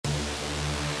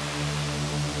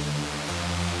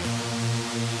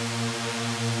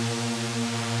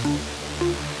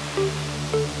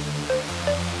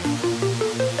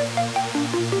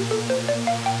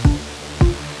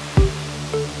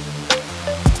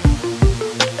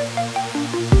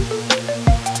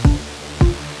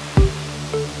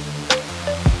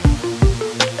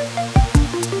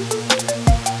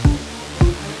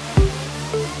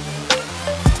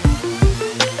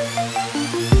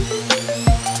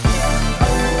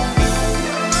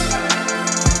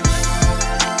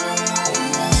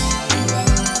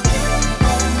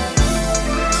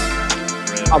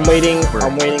I'm waiting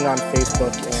on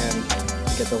Facebook and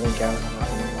to get the link out. I'm not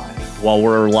gonna lie. Well,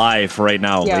 we're live right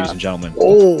now, ladies and gentlemen.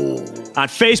 Oh, on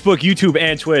Facebook, YouTube,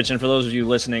 and Twitch. And for those of you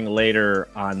listening later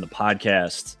on the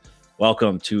podcast,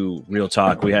 welcome to Real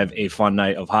Talk. We have a fun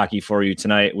night of hockey for you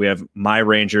tonight. We have my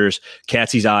Rangers,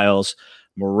 Catsy's Isles,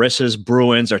 Marissa's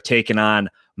Bruins are taking on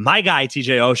my guy,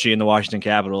 TJ Oshie, in the Washington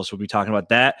Capitals. We'll be talking about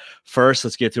that. First,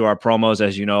 let's get through our promos.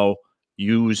 As you know,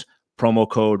 use promo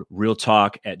code Real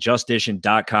Talk at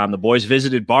justation.com. The boys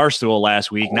visited Barstool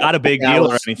last week. Not a big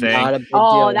deal or anything.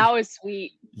 That was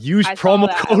sweet. Use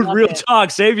promo code Real Talk.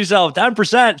 Save yourself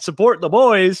 10%. Support the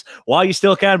boys while you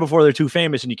still can before they're too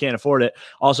famous and you can't afford it.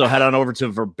 Also, head on over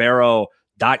to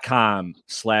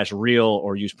verbero.com/real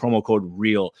or use promo code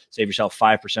REAL. Save yourself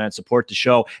 5%. Support the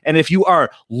show. And if you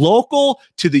are local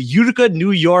to the Utica,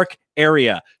 New York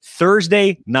area,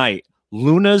 Thursday night,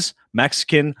 Luna's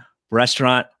Mexican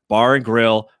Restaurant, Bar and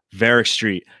Grill, Varick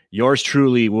Street. Yours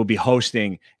truly will be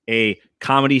hosting a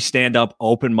comedy stand-up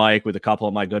open mic with a couple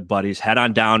of my good buddies. Head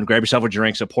on down, grab yourself a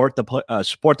drink, support the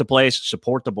place,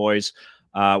 support the boys.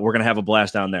 We're gonna have a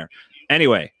blast down there.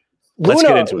 Anyway, let's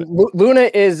get into it.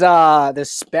 Luna is the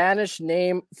Spanish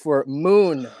name for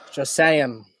moon. Just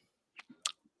saying.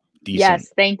 Decent.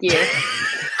 Yes, thank you.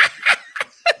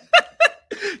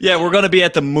 Yeah, we're gonna be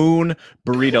at the Moon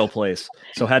Burrito place,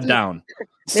 so head down.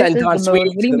 Send Don Sweeney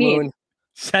What do you to the mean? moon.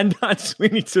 Send Don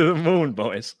Sweeney to the moon,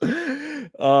 boys.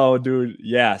 Oh, dude.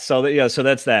 Yeah. So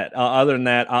that's that. Other than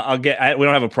that, we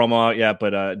don't have a promo out yet,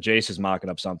 but Jace is mocking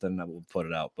up something that we'll put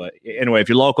it out. But anyway, if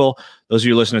you're local, those of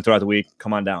you listening throughout the week,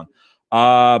 come on down.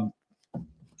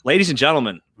 Ladies and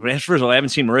gentlemen, first of all, I haven't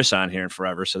seen Marissa on here in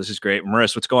forever, so this is great.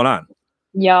 Marissa, what's going on?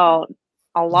 Yo,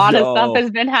 a lot of stuff has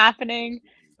been happening.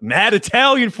 Mad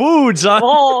Italian foods.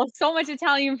 Oh, so much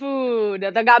Italian food. The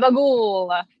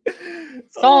gabagool.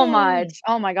 So much.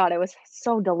 Oh my God, it was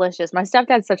so delicious. My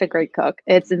stepdad's such a great cook.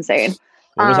 It's insane.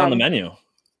 What was on the menu?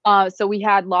 So we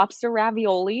had lobster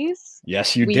raviolis.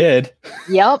 Yes, you did.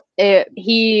 Yep.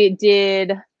 He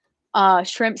did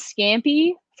shrimp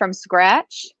scampi from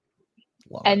scratch.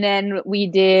 And then we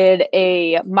did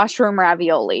a mushroom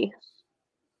ravioli.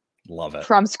 Love it.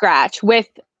 From scratch with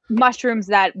mushrooms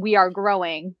that we are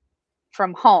growing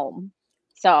from home.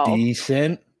 So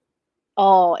decent.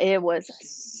 Oh, it was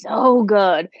so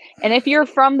good. And if you're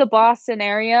from the Boston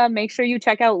area, make sure you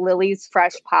check out Lily's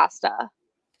Fresh Pasta.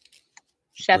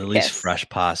 Lily's Fresh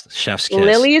Pasta. Chef's kiss.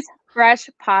 Lily's Fresh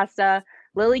Pasta.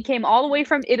 Lily came all the way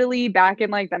from Italy back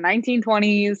in like the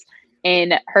 1920s,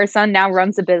 and her son now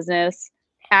runs the business.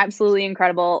 Absolutely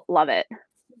incredible. Love it.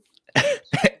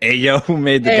 Hey, yo, who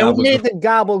made the gabagool? Who made the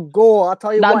gabagool? I'll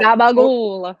tell you what.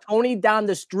 Gabagool. Tony down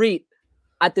the street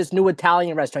at this new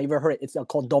Italian restaurant. You've ever heard it? It's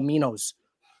called Domino's.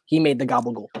 He made the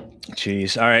gabagool.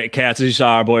 Jeez. All right, Katz, as you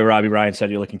saw, our boy Robbie Ryan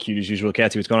said you're looking cute as usual.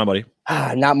 Katz, what's going on, buddy?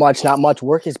 Not much.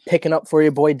 Work is picking up for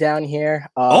your boy down here.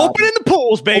 Opening the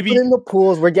pools, baby. Opening the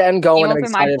pools. We're getting going. I'm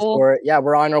excited for it. Yeah,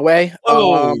 we're on our way.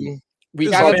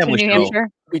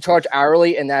 We charge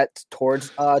hourly, and that's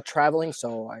towards traveling.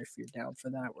 So if you're down for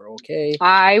that, we're okay.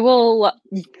 I will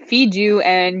feed you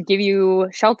and give you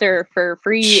shelter for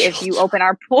free if you open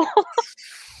our pool.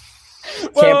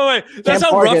 Wait. That's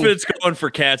how rough it's going for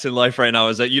cats in life right now,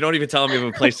 is that you don't even tell them you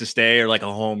have a place to stay or like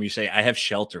a home. You say, I have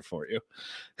shelter for you.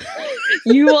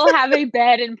 You will have a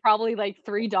bed and probably like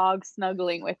 3 dogs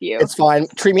snuggling with you. It's fine.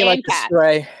 Treat me like a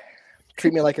stray.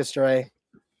 Treat me like a stray.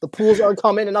 The pools are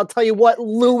coming, and I'll tell you what,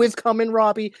 Lou is coming,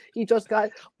 Robbie. He just got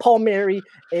Paul Mary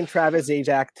and Travis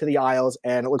Zajac to the Isles,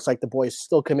 and it looks like the boys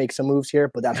still can make some moves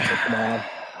here, but that's tomorrow.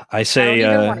 I say,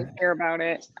 I don't even want to hear about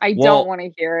it. I don't want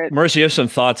to hear it. Mercy, you have some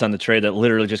thoughts on the trade that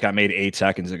literally just got made 8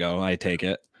 seconds ago. I take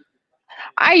it.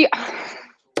 Why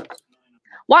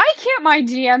can't my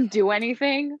GM do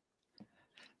anything?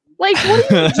 Like,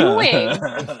 what are you doing?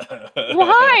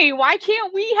 Why? Why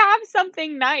can't we have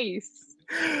something nice?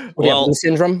 Well,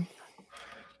 syndrome.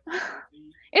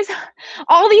 Is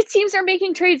all these teams are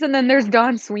making trades, and then there's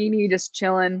Don Sweeney just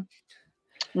chilling,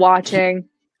 watching.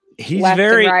 He's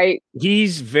very right. He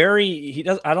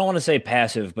does. I don't want to say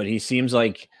passive, but he seems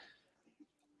like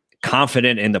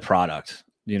confident in the product.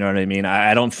 You know what I mean?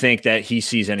 I don't think that he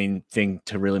sees anything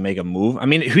to really make a move. I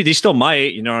mean, he still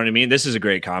might. You know what I mean? This is a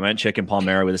great comment. Chicken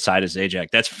Palmera with a side of Zajac.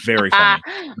 That's very funny.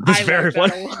 That's very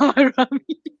funny.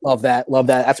 Love that.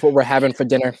 That's what we're having for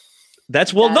dinner.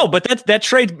 But that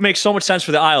trade makes so much sense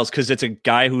for the Isles because it's a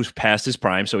guy who's past his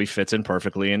prime, so he fits in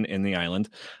perfectly in the island,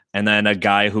 and then a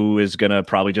guy who is gonna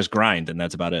probably just grind, and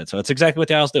that's about it. So it's exactly what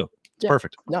the Isles do. It's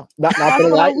perfect. No, not gonna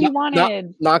lie.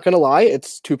 Not gonna lie.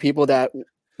 It's two people that,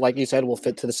 like you said, will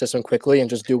fit to the system quickly and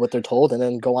just do what they're told and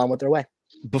then go on with their way.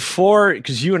 before,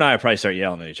 because you and I probably start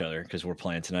yelling at each other because we're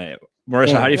playing tonight.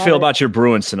 Marissa, how do you Love feel it. about your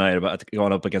Bruins tonight about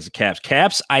going up against the Caps?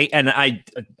 Caps,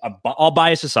 all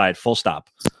bias aside, full stop.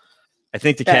 I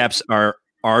think the Caps are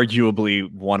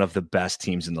arguably one of the best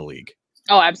teams in the league.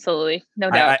 Oh, absolutely.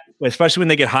 No doubt. Especially when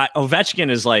they get hot.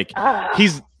 Ovechkin is like,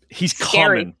 he's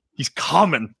scary. coming. He's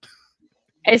coming.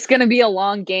 It's going to be a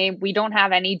long game. We don't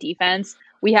have any defense.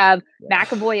 We have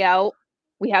McAvoy out.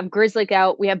 We have Grzelcyk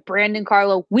out. We have Brandon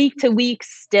Carlo week to week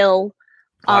still.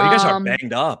 Oh, you guys are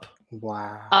banged up.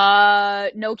 Wow.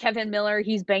 No Kevin Miller.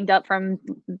 He's banged up from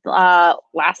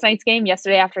last night's game,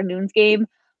 yesterday afternoon's game.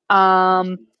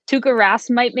 Tuukka Rask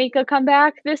might make a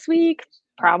comeback this week.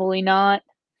 Probably not.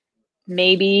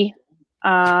 Maybe.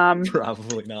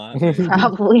 Probably not.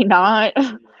 Probably not.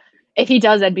 If he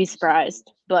does, I'd be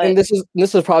surprised. But And this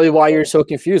is probably why you're so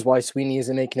confused why Sweeney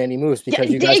isn't making any moves, because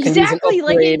you guys can use an exactly,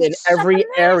 like, upgrade in it's such a every mess.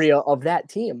 area of that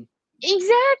team.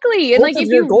 exactly. And Both like of if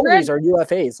your you goalies read, are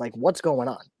UFAs. Like, what's going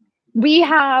on? we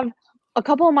have a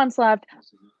couple of months left.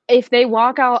 If they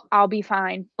walk out, I'll be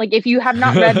fine. Like if you have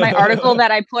not read my article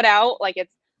that I put out, like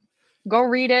it's go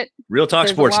read it.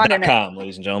 RealTalkSports.com,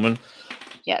 ladies and gentlemen.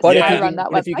 Yes, But I if, run that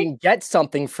if you website. can get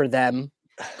something for them,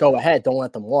 go ahead. Don't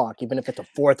let them walk, even if it's a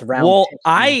fourth round. Well,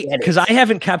 pick, get it. because I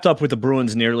haven't kept up with the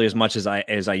Bruins nearly as much as I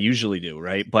usually do,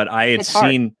 right? But I had It's hard.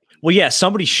 seen. Well, yeah,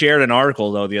 somebody shared an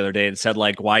article though the other day and said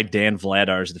like why Dan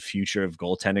Vladar is the future of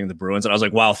goaltending the Bruins, and I was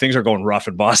like, wow, things are going rough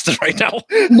in Boston right now.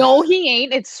 No, he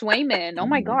ain't. It's Swayman. Oh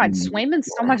my God, Swayman's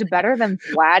so much better than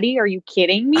Vladdy. Are you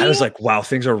kidding me? I was like, wow,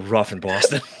 things are rough in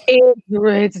Boston.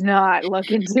 It's not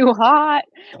looking too hot.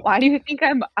 Why do you think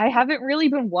I haven't really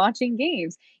been watching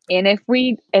games? And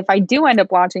if I do end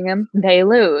up watching them, they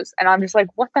lose. And I'm just like,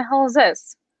 what the hell is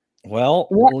this? Well,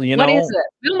 What, you what know, is it?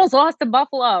 We almost lost to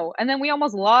Buffalo, and then we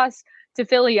almost lost to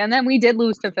Philly, and then we did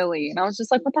lose to Philly. And I was just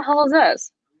like, what the hell is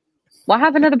this? What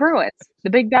happened to the Bruins?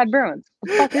 The big bad Bruins? What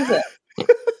the fuck is it?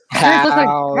 Bruins look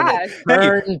like trash.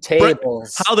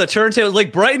 Turntables. how the turntable,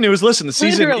 like Brighton news. Listen, the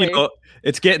season, Literally.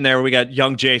 it's getting there. We got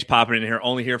young Jace popping in here.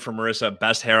 Only here from Marissa.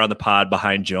 Best hair on the pod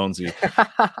behind Jonesy.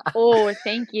 Oh,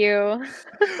 thank you.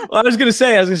 Well, I was gonna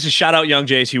shout out young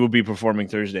Jace. He will be performing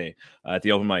Thursday at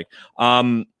the open mic.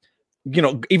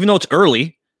 Even though it's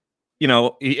early,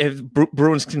 if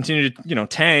Bruins continue to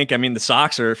tank, I mean the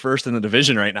Sox are first in the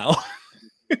division right now.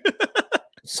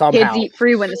 Somehow. Kids eat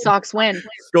free when the Sox win.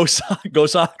 Go Sox! Go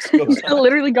Sox! Go Sox!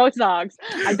 Literally go Sox.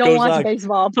 I don't Go watch Sox.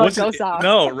 baseball, but go Sox.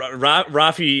 No,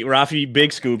 Rafi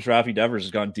Big Scoops. Rafi Devers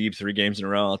has gone deep 3 games in a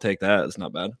row. I'll take that. It's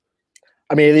not bad.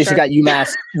 I mean, at least Sure. you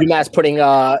got UMass putting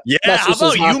Yeah, Massachusetts how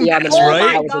about hockey on the UMass, map.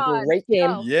 right? That was God. a great game.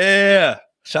 Go. Yeah.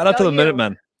 Shout out to Go the you.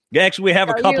 Minutemen. Yeah, actually, we have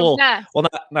a Go couple. UMass. Well,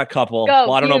 not couple. Go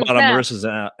Well, I don't know about UMass.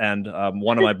 Marissa's end.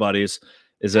 One of my buddies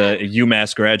is a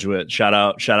UMass graduate. Shout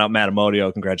out Matt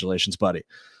Amodio. Congratulations, buddy.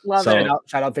 Love So- it.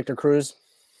 Shout out Victor Cruz.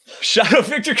 Shout out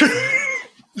Victor Cruz.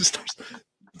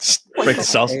 Just break the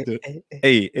salsa, dude.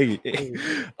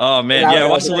 Hey. Oh man, yeah, I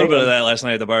watched a little bit of that last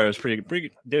night at the bar. It was pretty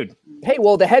good, dude. Hey,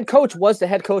 well, the head coach was the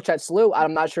head coach at SLU.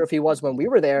 I'm not sure if he was when we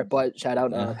were there, but shout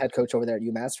out head coach over there at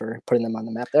UMass for putting them on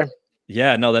the map there.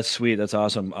 Yeah, no, that's sweet. That's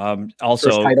awesome. First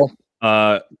Also, title.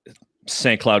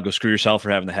 St. Cloud, go screw yourself for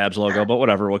having the Habs logo, but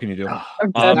whatever. What can you do?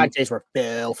 That days were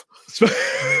filth.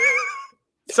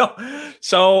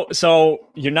 So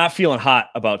you're not feeling hot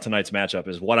about tonight's matchup,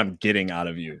 is what I'm getting out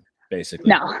of you, basically.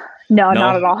 No, No?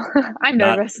 not at all. I'm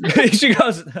Not- nervous. She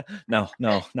goes, no,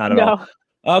 not at all.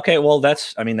 No. Okay, well,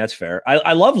 that's fair.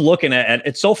 I love looking at it.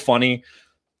 It's so funny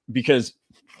because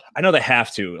I know they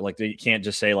have to, like, they can't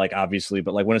just say, like, obviously,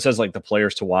 but like when it says like the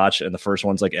players to watch and the first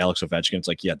one's like Alex Ovechkin, it's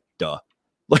like, yeah, duh.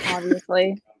 Like,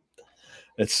 Obviously.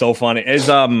 it's so funny. What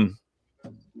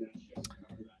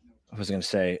was I gonna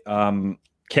say?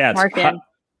 Cats. Markin.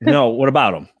 No, what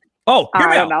about them? Oh, hear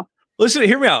me I out. don't know. Listen,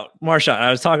 hear me out, Marshawn. I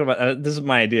was talking about this is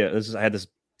my idea. I had this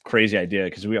crazy idea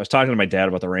because I was talking to my dad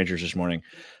about the Rangers this morning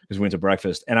because we went to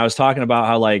breakfast, and I was talking about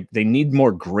how like they need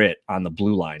more grit on the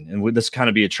blue line, and would this kind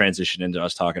of be a transition into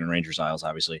us talking to Rangers Isles,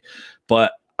 obviously.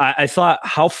 But I thought,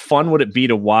 how fun would it be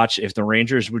to watch if the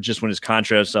Rangers would just, when his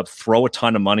contract's up, throw a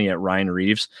ton of money at Ryan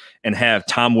Reeves and have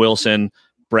Tom Wilson,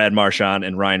 Brad Marchand,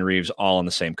 and Ryan Reeves all on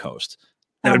the same coast.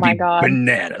 That Oh would my be God.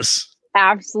 bananas.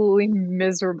 Absolutely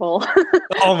miserable.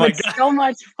 Oh my It's God. so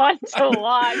much fun to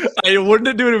watch. Wouldn't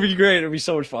it do it? It'd be great. It'd be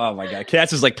so much fun. Oh my God.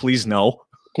 Cats is like, please no.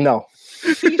 No.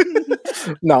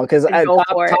 No, because Then go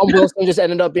for it. Tom Wilson just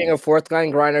ended up being a fourth line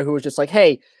grinder who was just like,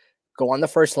 hey, go on the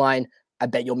first line. I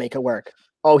bet you'll make it work.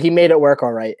 Oh, he made it work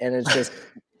all right. And it's just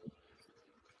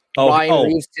Ryan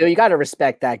Reeves too. You got to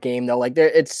respect that game though. Like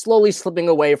it's slowly slipping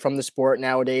away from the sport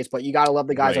nowadays, but you got to love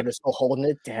the guys that are still holding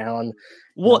it down.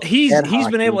 Well, he's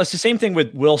been able. It's the same thing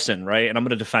with Wilson, right? And I'm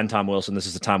going to defend Tom Wilson. This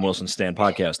is the Tom Wilson Stand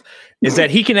podcast. Is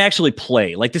that he can actually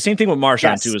play? Like the same thing with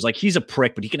Marchand too. Is like he's a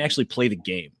prick, but he can actually play the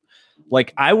game.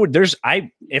 Like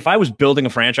if I was building a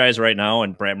franchise right now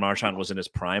and Brad Marchand was in his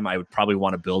prime, I would probably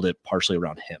want to build it partially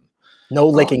around him. No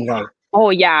licking though. Oh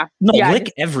yeah. No,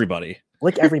 lick everybody.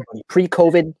 Lick everybody.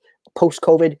 Pre-COVID,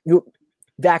 post-COVID, you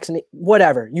vaccinate,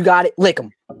 whatever. You got it. Lick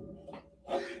them.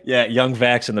 Yeah, young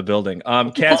Vax in the building.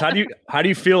 Kaz, how do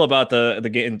you feel about the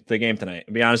game tonight?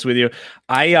 To be honest with you,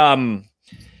 the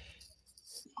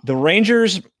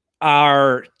Rangers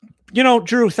are,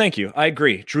 Drew. Thank you. I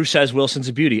agree. Drew says Wilson's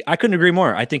a beauty. I couldn't agree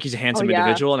more. I think he's a handsome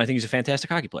individual, and I think he's a fantastic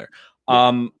hockey player.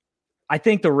 I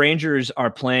think the Rangers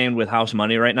are playing with house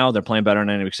money right now. They're playing better than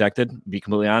I expected, to be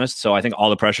completely honest. So I think all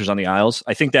the pressure's on the Isles.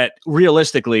 I think that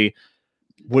realistically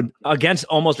would, against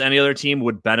almost any other team,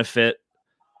 would benefit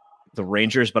the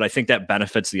Rangers, but I think that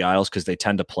benefits the Isles because they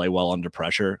tend to play well under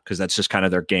pressure because that's just kind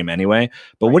of their game anyway.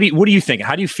 But what do you think?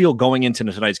 How do you feel going into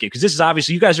tonight's game? Because this is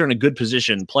obviously, you guys are in a good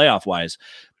position playoff wise,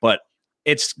 but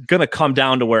it's going to come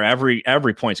down to where every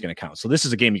point's going to count. So this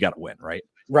is a game you got to win, right?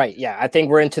 Right. Yeah. I think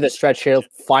we're into the stretch here,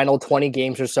 final 20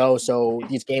 games or so. So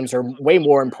these games are way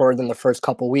more important than the first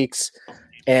couple weeks.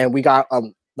 And we got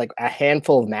like a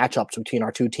handful of matchups between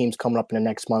our two teams coming up in the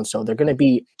next month. So they're going to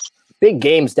be big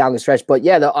games down the stretch. But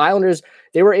yeah, the Islanders,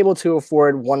 they were able to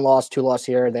afford 1 loss, 2 loss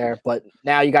here or there. But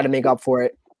now you got to make up for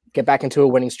it, get back into a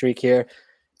winning streak here.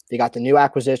 They got the new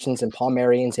acquisitions in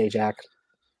Palmieri and Zajac.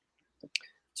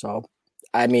 So,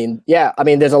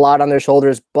 there's a lot on their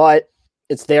shoulders, but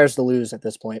it's theirs to lose at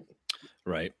this point.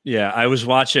 Right. Yeah. I was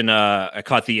watching, I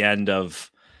caught the end of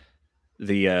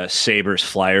the Sabres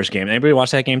Flyers game. Anybody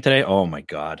watch that game today? Oh my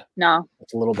God. No.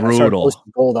 It's a little brutal.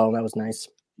 Goal though. That was nice.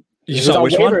 You saw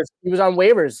which one? He was on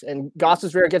waivers, and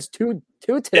Gostisbehere gets two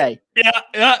today.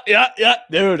 Yeah.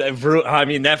 Dude, I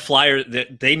mean, that Flyer,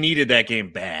 they needed that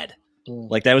game bad.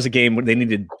 Like that was a game they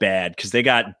needed bad because they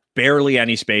got barely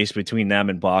any space between them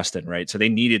and Boston, right? So they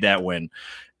needed that win.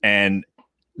 And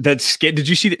did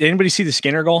you see anybody see the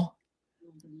Skinner goal?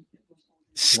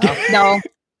 No.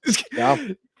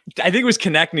 I think it was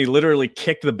Konechny literally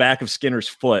kicked the back of Skinner's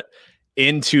foot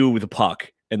into the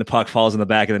puck, and the puck falls in the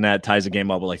back of the net, ties the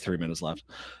game up with like 3 minutes left.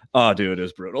 Oh, dude, it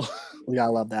was brutal. You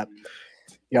gotta love that.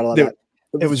 That.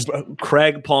 It was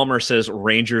Craig Palmer says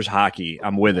Rangers hockey.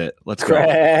 I'm with it. Let's go.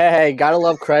 Craig, gotta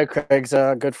love Craig. Craig's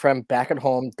a good friend back at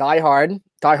home. Die hard.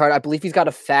 I believe he's got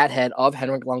a fat head of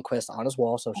Henrik Lundqvist on his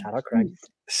wall. So shout out Craig.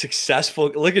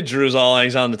 Successful. Look at Drew's all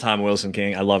eyes on the Tom Wilson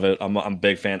King. I love it. I'm a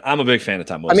big fan. I'm a big fan of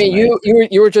Tom Wilson. I mean,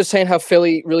 you were just saying how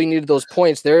Philly really needed those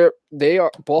points.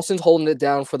 Boston's holding it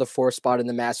down for the 4th spot in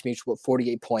the Mass Mutual with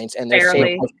 48 points, and they're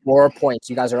saved by 4 points.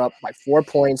 You guys are up by 4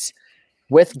 points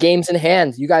with games in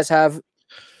hand. You guys have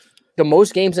the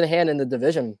most games in hand in the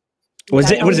division.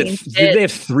 What is it? Did they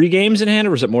have 3 games in hand,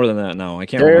 or was it more than that? No, I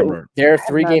can't remember. There are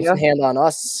 3 games in hand on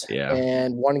us,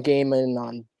 and 1 game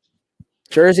on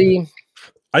Jersey.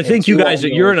 I think you guys,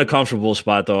 you're in a comfortable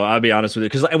spot, though. I'll be honest with you,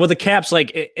 because with the Caps,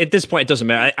 like at this point, it doesn't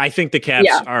matter. I think the Caps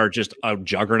are just a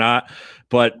juggernaut,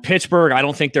 but Pittsburgh, I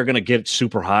don't think they're going to get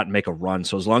super hot and make a run.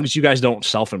 So as long as you guys don't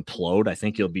self implode, I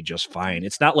think you'll be just fine.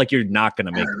 It's not like you're not going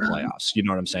to make the playoffs. You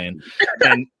know what I'm saying?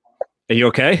 And are you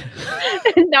okay?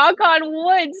 Knock on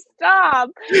wood. Stop.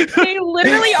 They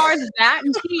literally are that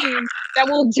team that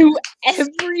will do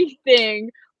everything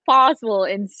possible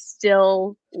and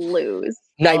still lose.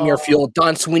 Nightmare fuel.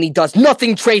 Don Sweeney does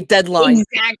nothing trade deadline.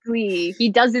 Exactly. He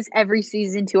does this every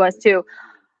season to us too.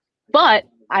 But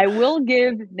I will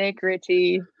give Nick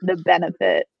Ritchie the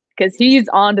benefit because he's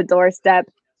on the doorstep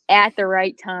at the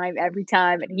right time every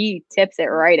time, and he tips it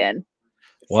right in.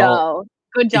 So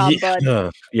good job,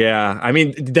 bud. Yeah. I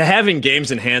mean, the having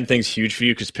games in hand thing's huge for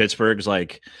you because Pittsburgh's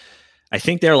like, I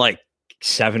think they're like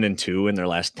 7-2 in their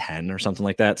last 10 or something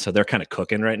like that. So they're kind of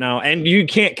cooking right now. And you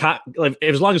can't, like,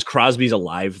 as long as Crosby's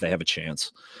alive, they have a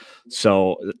chance.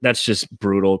 So that's just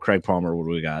brutal. Craig Palmer, what do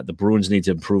we got? The Bruins need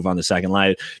to improve on the second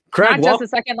line. Craig, not just the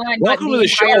second line. Welcome to the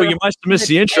show. You must have missed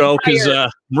the intro because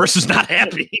Marissa's not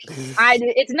happy.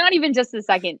 It's not even just the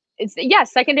second. It's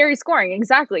secondary scoring.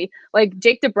 Exactly. Like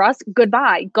Jake DeBrusk,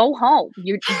 goodbye. Go home.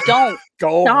 You don't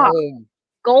go stop.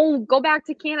 Home. Go back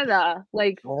to Canada.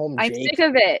 Like home, I'm sick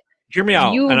of it. Hear me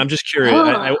out, and I'm just curious.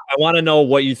 I want to know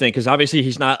what you think, because obviously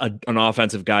he's not an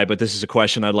offensive guy, but this is a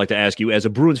question I'd like to ask you as a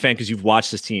Bruins fan, because you've watched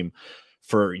this team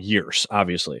for years,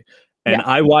 obviously. And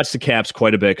I watch the Caps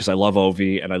quite a bit because I love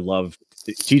Ovi and I love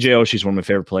TJ Oshie's one of my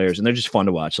favorite players, and they're just fun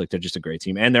to watch. Like, they're just a great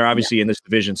team, and they're obviously in this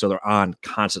division, so they're on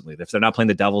constantly. If they're not playing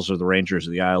the Devils or the Rangers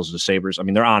or the Isles or the Sabres, I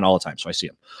mean, they're on all the time, so I see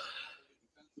them.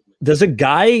 Does a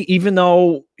guy, even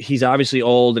though he's obviously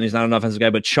old and he's not an offensive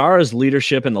guy, but Chara's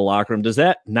leadership in the locker room, does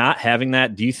that, not having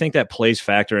that, do you think that plays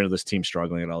factor into this team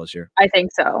struggling at all this year? I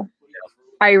think so.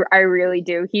 I really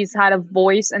do. He's had a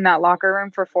voice in that locker room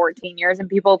for 14 years, and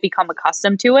people have become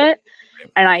accustomed to it.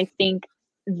 And I think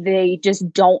they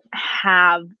just don't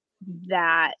have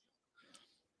that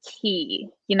key,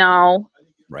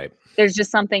 Right. There's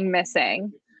just something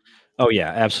missing. Oh yeah,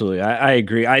 absolutely. I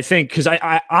agree. I think because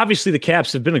I obviously the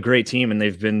Caps have been a great team and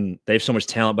they have so much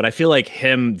talent, but I feel like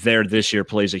him there this year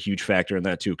plays a huge factor in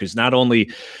that too. Because not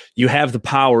only you have the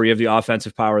power, you have the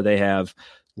offensive power they have,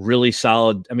 really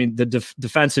solid. I mean, the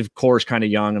defensive core is kind of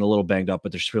young and a little banged up,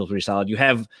 but they're still pretty solid. You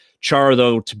have Chara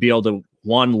though to be able to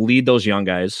lead those young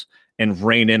guys and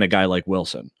rein in a guy like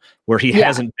Wilson, where he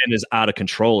hasn't been as out of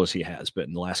control as he has been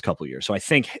in the last couple of years. So I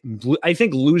think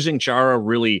losing Chara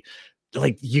really,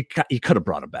 like, you could have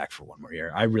brought him back for one more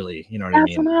year. I really, you know what I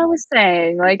mean? That's what I was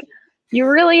saying. Like, you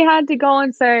really had to go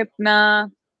and say, nah,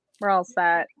 we're all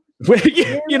set.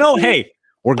 Hey,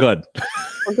 we're good.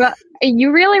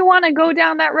 You really want to go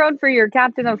down that road for your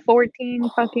captain of 14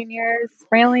 fucking years?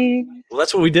 Really? Well,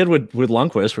 that's what we did with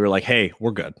Lundqvist. We were like, hey,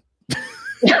 we're good.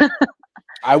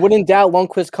 I wouldn't doubt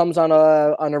Lundqvist comes on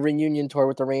a reunion tour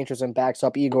with the Rangers and backs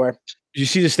up Igor. Did you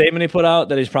see the statement he put out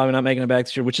that he's probably not making it back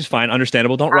this year, which is fine,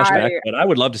 understandable. Don't rush back, but I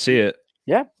would love to see it.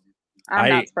 Yeah. I'm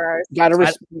not surprised.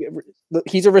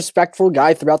 He's a respectful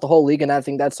guy throughout the whole league, and I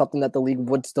think that's something that the league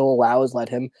would still allow, is let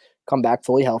him come back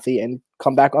fully healthy and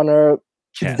come back on a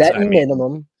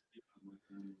minimum.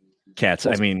 Cats,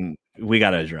 I mean, we got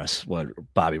to address what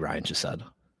Bobby Ryan just said.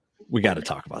 We got to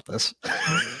talk about this.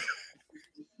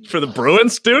 For the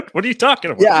Bruins, dude? What are you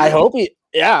talking about? Yeah, I hope he...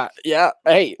 Yeah.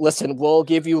 Hey, listen, we'll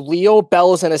give you Leo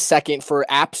Bells in a second for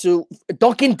absolute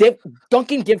Dunkin'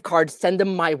 gift cards. Send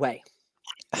them my way.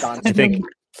 I think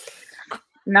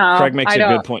no, Craig makes a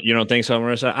good point. You don't think so,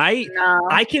 Marissa?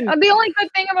 I can. The only good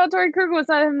thing about Torrey Krug was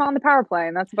that him on the power play,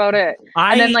 and that's about it.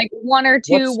 And then like one or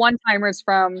two one-timers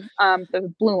from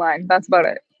the blue line. That's about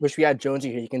it. Wish we had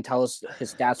Jonesy here. He can tell us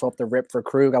his stats off the rip for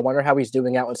Krug. I wonder how he's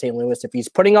doing out in St. Louis, if he's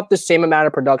putting up the same amount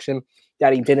of production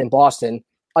that he did in Boston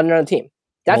on another team.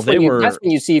 That's when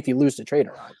you see if you lose the trade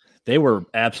or not. They were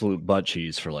absolute butt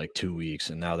cheese for like 2 weeks,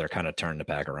 and now they're kind of turning it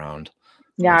back around.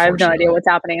 Yeah, I have no idea what's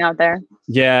happening out there.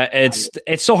 Yeah, it's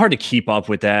so hard to keep up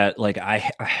with that. Like I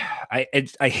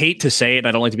hate to say it, and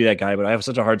I don't like to be that guy, but I have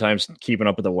such a hard time keeping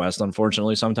up with the West,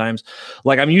 unfortunately, sometimes.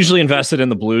 Like, I'm usually invested in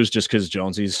the Blues just because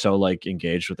Jonesy's so like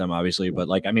engaged with them, obviously. But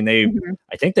like, I mean,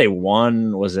 I think they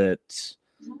won, was it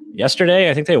yesterday?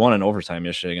 I think they won in overtime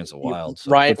yesterday against the Wild. So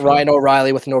Ryan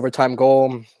O'Reilly with an overtime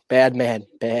goal. Bad man.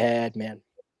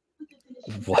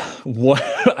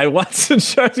 What? I want some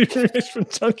Sharky remix from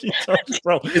Dunkin' Donuts,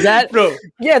 bro. Is that bro?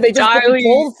 Yeah, they just put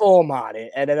cold foam on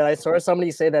it, and then I saw somebody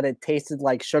say that it tasted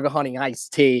like sugar honey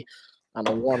iced tea on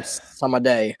a warm summer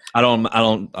day. I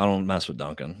don't mess with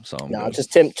Dunkin'. So no,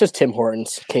 just Tim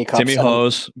Hortons K-Cups. Timmy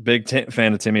Hose, big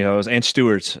fan of Timmy Hose and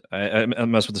Stewart's. I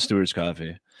mess with the Stewart's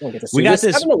coffee. We got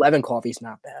this 7-Eleven coffee's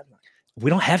not bad. We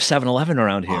don't have 7-Eleven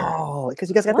around here. Oh, because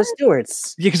you guys got the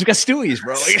Stewart's. Yeah, because we got Stewie's,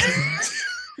 bro.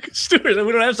 Stewart's, and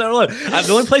we don't have 7-Eleven.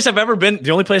 The only place I've ever been to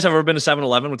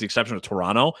 7-Eleven, with the exception of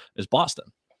Toronto, is Boston.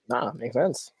 Nah, makes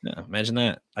sense. Yeah, imagine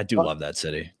that. I do love that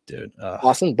city, dude.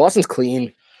 Boston's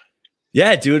clean.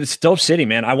 Yeah, dude, it's a dope city,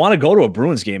 man. I want to go to a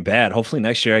Bruins game bad. Hopefully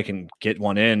next year I can get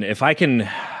one in. If I can,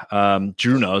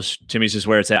 Drew knows. Timmy's is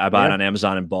where it's at. I buy it on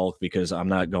Amazon in bulk because I'm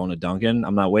not going to Dunkin'.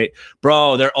 I'm not waiting.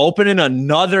 Bro, they're opening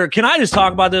another. Can I just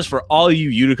talk about this for all you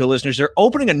Utica listeners? They're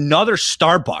opening another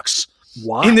Starbucks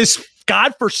in this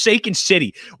godforsaken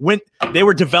city. When they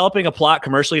were developing a plot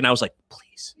commercially, and I was like,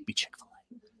 please be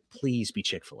Chick-fil-A. Please be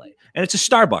Chick-fil-A. And it's a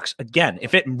Starbucks. Again,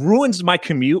 if it ruins my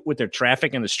commute with their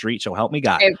traffic in the street, so help me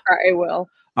God. It will.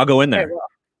 I'll go in there.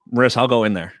 Marissa, I'll go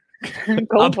in there.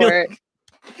 Go for it.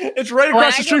 It's right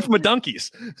across the street from a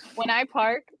Dunkies. When I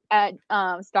park at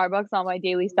Starbucks on my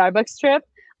daily Starbucks trip,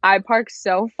 I park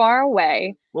so far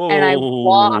away and I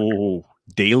walk.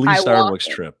 Daily Starbucks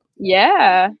trip.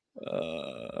 Yeah.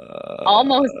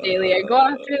 Almost daily. I go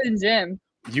after the gym.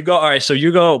 You go. All right. So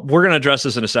you go. We're going to address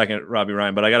this in a second, Robbie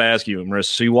Ryan, but I got to ask you, Marissa.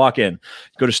 So you walk in,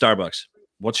 go to Starbucks.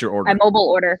 What's your order? I mobile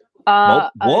order.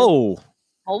 Whoa.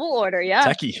 Mobile order. Yeah.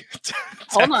 Techie.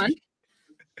 Hold on.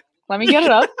 Let me get it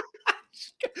up.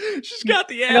 She's got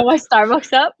the app. You know my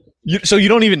Starbucks up? So you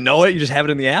don't even know it? You just have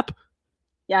it in the app?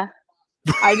 Yeah.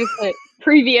 I just hit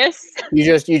previous. You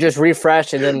just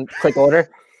refresh and then click order?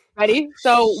 Ready?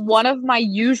 So one of my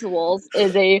usuals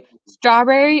is a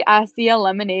strawberry Asia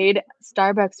lemonade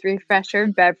Starbucks refresher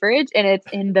beverage, and it's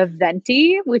in the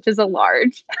venti, which is a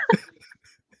large.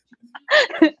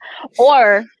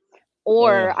 or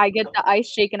I get the ice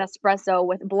shaken espresso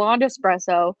with blonde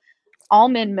espresso,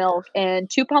 almond milk, and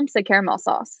 2 pumps of caramel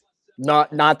sauce.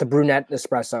 Not the brunette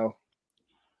espresso.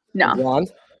 No.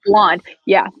 Blonde? Blonde.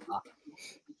 Yeah.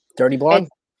 Dirty blonde?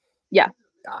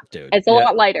 Dude. It's a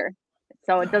lot lighter.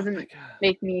 So it doesn't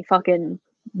make me fucking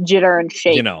jitter and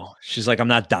shake. You know, she's like, I'm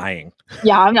not dying.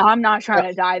 Yeah, I'm not trying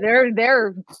to die.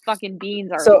 Their fucking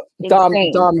beans are So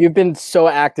insane. Dom, you've been so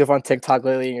active on TikTok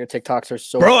lately, and your TikToks are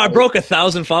so Bro, I funny. broke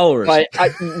 1,000 followers. But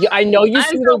I know you I'm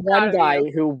see so the proud one of guy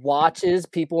you. who watches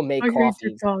people make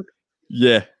coffee.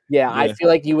 Yeah. Yeah, I Yeah. feel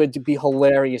like you would be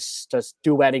hilarious just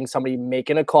duetting somebody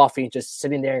making a coffee, just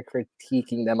sitting there and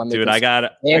critiquing them. Dude, I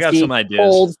got fancy some ideas.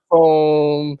 Cold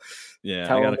foam. Yeah, I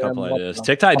telling got a couple them what ideas. the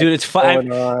TikTok, dude, it's fine.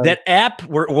 going on. That app,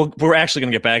 we're actually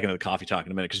going to get back into the coffee talk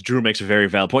in a minute because Drew makes a very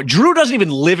valid point. Drew doesn't even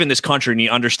live in this country, and he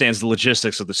understands the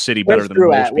logistics of the city better Where's than Drew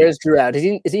most at? people. Where's Drew at? Is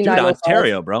he Dude, 905?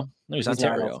 Ontario, bro. No, he's He's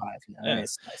Ontario. 905. Yeah.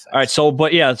 Nice. All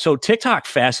right, so TikTok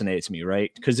fascinates me, right?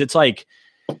 Because it's like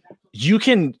you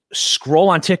can scroll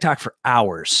on TikTok for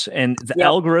hours, and the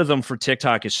algorithm for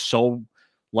TikTok is so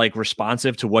like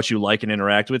responsive to what you like and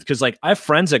interact with. Because like I have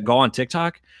friends that go on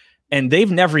TikTok, and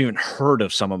they've never even heard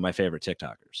of some of my favorite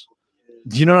TikTokers.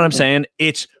 Do you know what I'm saying?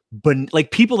 It's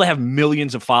like people that have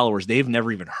millions of followers, they've never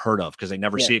even heard of because they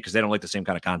never see it because they don't like the same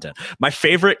kind of content. My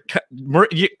favorite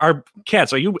are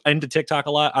Cats. Are you into TikTok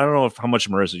a lot? I don't know how much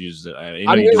Marissa uses it.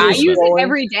 I use it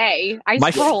every day.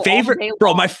 My favorite,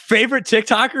 bro. My favorite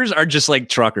TikTokers are just like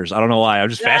truckers. I don't know why. I'm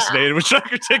just fascinated with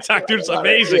trucker TikTok, dude. It's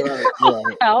amazing,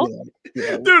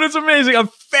 dude. It's amazing. I'm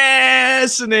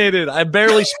fascinated. I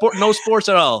barely no sports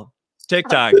at all.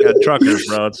 TikTok truckers,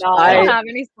 bro. No, I don't have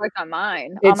any sports on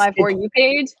mine. On my For You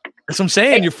page. That's what I'm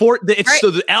saying. So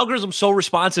the algorithm's so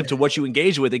responsive to what you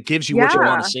engage with. It gives you what you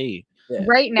want to see. Yeah.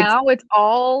 Right now, it's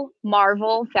all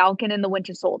Marvel, Falcon, and the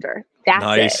Winter Soldier. That's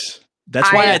nice. it.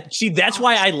 That's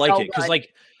why I like it because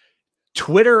like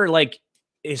Twitter like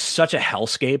is such a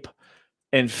hellscape,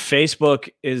 and Facebook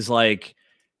is like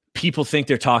people think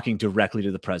they're talking directly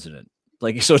to the president.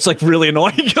 Like, so it's like really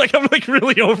annoying. Like, I'm like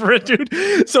really over it,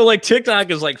 dude. So like TikTok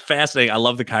is like fascinating. I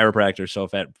love the chiropractor so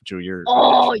fat, Drew.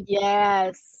 Oh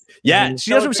yes. Yeah,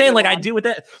 see, that's what I'm saying. Like I do with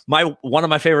that. One of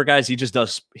my favorite guys, he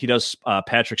does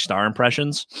Patrick Star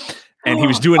impressions. And he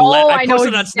was doing I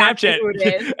posted it on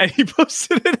Snapchat and he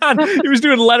posted it on he was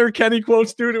doing Letterkenny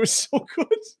quotes, dude. It was so good.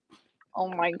 Oh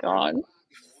my god.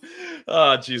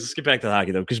 Oh, Jesus. Let's get back to the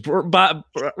hockey, though, because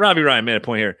Robbie Ryan made a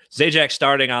point here. Zajac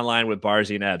starting online with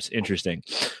Barzy and Ebbs. Interesting.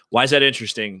 Why is that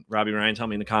interesting, Robbie Ryan? Tell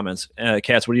me in the comments.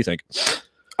 Katz, what do you think?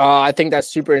 I think that's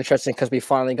super interesting because we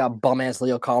finally got bum-ass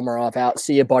Leo Komarov out.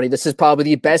 See you, buddy. This is probably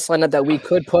the best lineup that we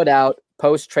could put out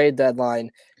post-trade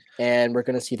deadline, and we're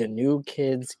going to see the new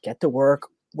kids get to work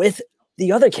with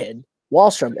the other kid,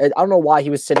 Wahlstrom. I don't know why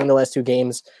he was sitting the last 2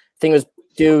 games. I think it was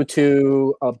due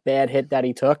to a bad hit that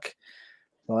he took.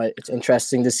 But it's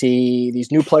interesting to see these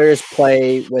new players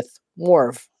play with more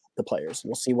of the players.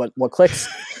 We'll see what clicks.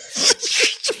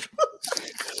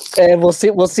 And we'll see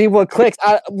what clicks.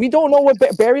 We don't know what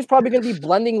Barry's probably going to be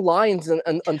blending lines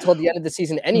until the end of the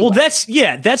season anyway. Well,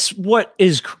 that's what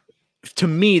is to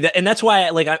me and that's why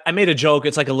I made a joke.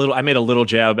 It's like I made a little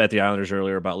jab at the Islanders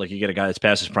earlier about like you get a guy that's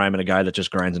past his prime and a guy that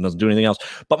just grinds and doesn't do anything else.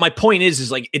 But my point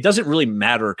is like it doesn't really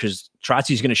matter because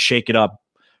Trotsy's going to shake it up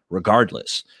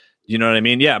regardless. You know what I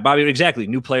mean? Yeah, Bobby, exactly.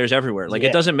 New players everywhere. Like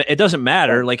it doesn't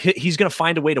matter. Right. Like he's going to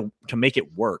find a way to make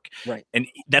it work. Right. And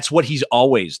that's what he's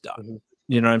always done. Mm-hmm.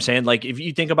 You know what I'm saying? Like if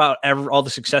you think about all the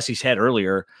success he's had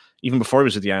earlier, even before he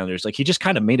was with the Islanders, like he just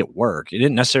kind of made it work. He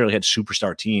didn't necessarily have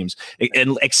superstar teams,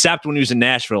 except when he was in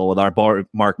Nashville with our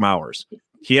Mark Mowers.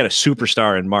 He had a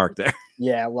superstar in Mark there.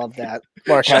 Yeah, I love that.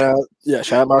 Shout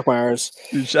out Mark Mowers.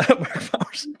 Shout out Mark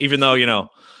Mowers. Even though,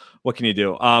 what can you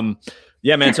do?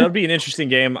 Yeah, man. So it'll be an interesting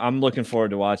game. I'm looking forward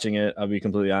to watching it. I'll be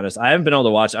completely honest. I haven't been able to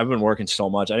watch. I've been working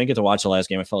so much. I didn't get to watch the last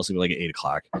game. I fell asleep like at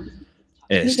 8:00.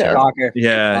 It's terrible.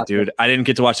 Yeah, dude. I didn't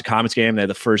get to watch the Comets game. They had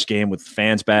the first game with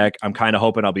fans back. I'm kind of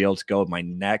hoping I'll be able to go with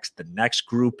the next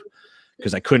group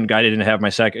because I didn't have my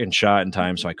second shot in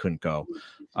time, so I couldn't go.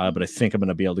 But I think I'm going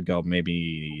to be able to go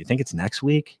maybe, I think it's next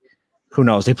week. Who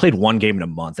knows? They played one game in a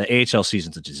month. The AHL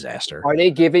season's a disaster. Are they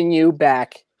giving you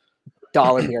back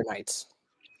dollar beer nights?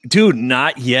 Dude,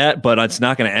 not yet, but it's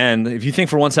not going to end. If you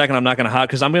think for 1 second I'm not going to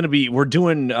because we're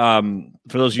doing,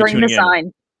 for those of you tuning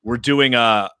in, we're doing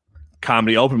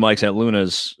comedy open mics at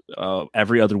Luna's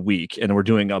every other week, and we're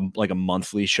doing a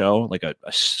monthly show, like a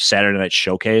Saturday night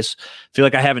showcase. I feel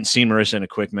like I haven't seen Marissa in a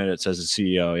quick minute. Says the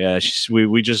CEO. Yeah,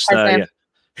 we just yeah.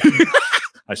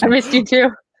 I missed you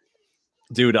too,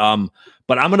 dude.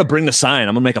 But I'm gonna bring the sign.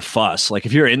 I'm gonna make a fuss. Like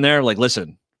if you're in there, like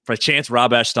listen. For a chance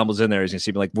Rob Ash stumbles in there, he's gonna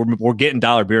see me like we're getting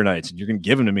dollar beer nights, and you're gonna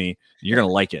give them to me. You're gonna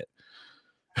like it.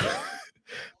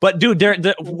 But dude,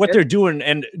 what they're doing,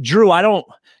 and Drew,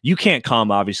 you can't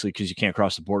come obviously because you can't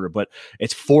cross the border. But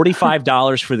it's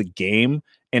 $45 for the game,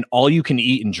 and all you can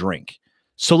eat and drink.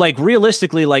 So like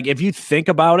realistically, like if you think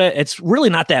about it, it's really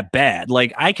not that bad.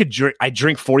 Like I drink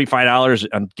 $45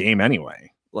 on game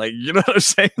anyway. Like you know what I'm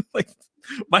saying? Like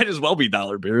might as well be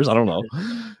dollar beers. I don't know.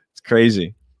 It's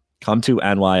crazy. Come to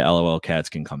NY, LOL Cats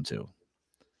can come to.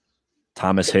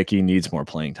 Thomas Hickey needs more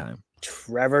playing time.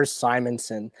 Trevor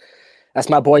Simonson. That's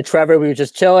my boy Trevor. We were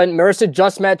just chilling. Marissa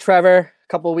just met Trevor a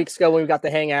couple of weeks ago when we got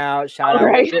to hang out. Shout out.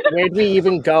 Right. Where did we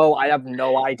even go? I have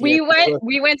no idea.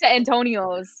 We went to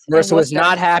Antonio's. Marissa was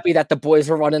not happy that the boys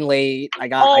were running late. I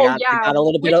got a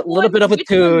little bit of a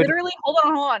dude. Literally, hold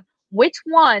on. Which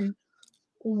one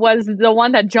was the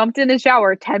one that jumped in the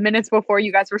shower 10 minutes before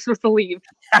you guys were supposed to leave?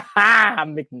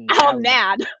 I'm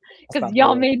mad because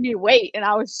y'all made me wait and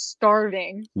I was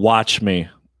starving. Watch me.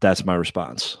 That's my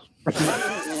response.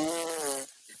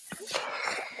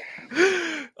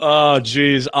 Oh,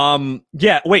 geez.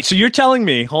 Yeah. Wait. So you're telling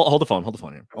me? Hold the phone.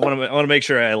 Here. I want to make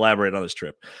sure I elaborate on this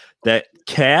trip. That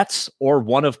Katz or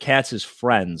one of Katz's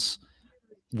friends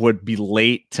would be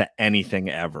late to anything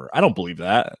ever. I don't believe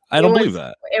that. I don't believe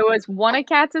that. It was one of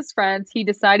Katz's friends. He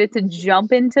decided to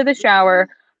jump into the shower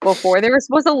before they were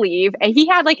supposed to leave, and he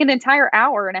had like an entire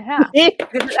hour and a half.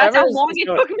 That's how long it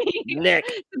took me to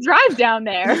drive down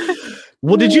there.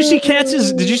 Well, did you see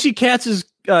Katz's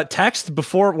text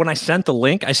before when I sent the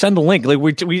link? I sent the link. Like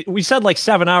we said like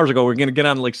 7 hours ago we're gonna get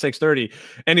on like 6:30,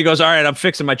 and he goes, "All right, I'm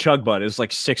fixing my chug bud." It's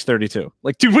like 6:32.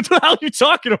 Like, dude, what the hell are you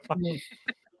talking about?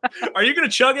 Are you going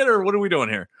to chug it or what are we doing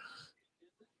here?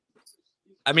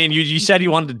 I mean, you said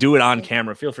you wanted to do it on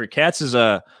camera. Feel free. Katz is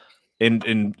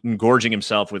engorging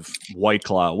himself with White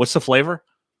Claw. What's the flavor?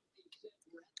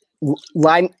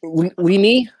 Limi?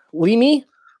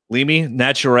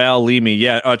 Natural Limi.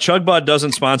 Yeah. Chug Bud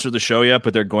doesn't sponsor the show yet,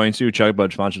 but they're going to. Chug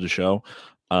Bud sponsored the show.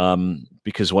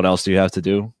 Because what else do you have to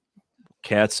do?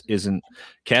 Katz isn't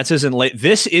late.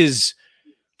 This is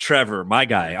Trevor, my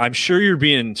guy. I'm sure you're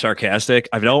being sarcastic.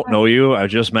 I don't know you. I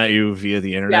just met you via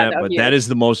the internet, but that is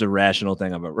the most irrational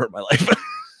thing I've ever heard in my life.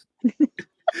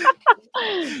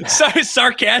 Sorry,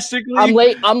 sarcastically.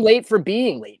 I'm late for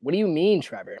being late. What do you mean,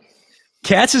 Trevor?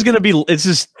 Katz is going to be, it's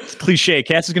just cliche.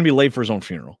 Katz is going to be late for his own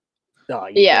funeral. Oh,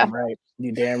 damn right.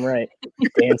 You're damn right.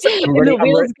 The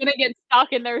wheel's going to get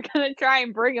stuck and they're going to try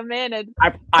and bring him in. And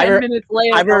 10 minutes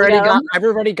later, I've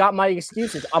already got my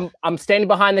excuses. I'm standing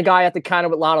behind the guy at the counter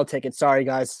with lotto tickets. Sorry,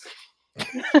 guys.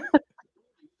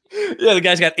 Yeah, the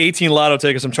guy's got 18 lotto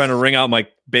tickets. I'm trying to ring out my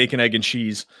bacon, egg, and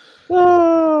cheese.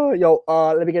 Let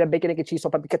me get a bacon, egg, and cheese.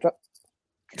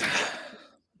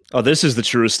 Oh, this is the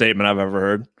truest statement I've ever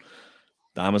heard.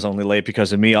 Dom is only late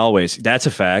because of me always. That's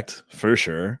a fact, for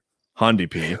sure. Hondy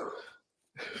P.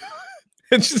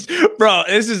 It's just, bro,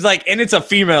 this is like, and it's a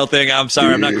female thing. I'm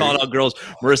sorry, I'm not calling out girls.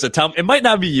 Marissa, tell me, it might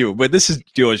not be you, but this is,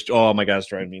 oh my God, it's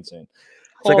driving me insane.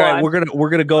 It's like, all right, we're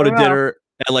gonna go to dinner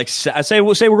at like,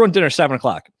 we'll say we're going to dinner at 7:00.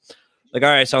 Like, all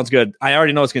right, sounds good. I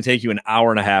already know it's gonna take you an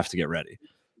hour and a half to get ready.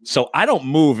 So I don't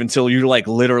move until you're like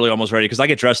literally almost ready because I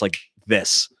get dressed like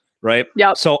this, right?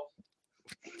 Yeah. So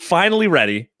finally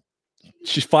ready.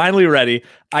 She's finally ready.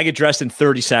 I get dressed in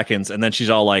 30 seconds, and then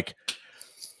she's all like,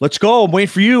 "Let's go. I'm waiting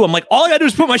for you." I'm like, all I gotta do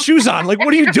is put my shoes on. Like, what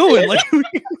are you doing? Like,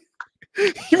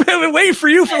 you've been waiting for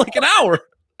you for like an hour.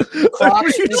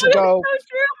 Crocs to go.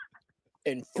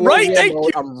 In full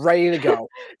mode, I'm ready to go.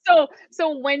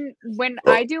 So when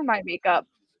I do my makeup,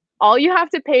 all you have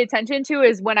to pay attention to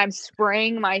is when I'm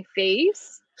spraying my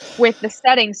face with the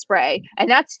setting spray,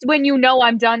 and that's when you know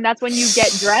I'm done. That's when you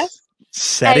get dressed.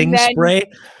 Setting spray.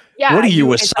 Yeah, what are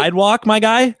you, a sidewalk, my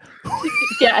guy?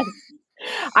 Yes.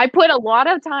 I put a lot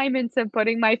of time into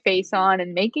putting my face on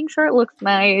and making sure it looks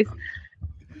nice.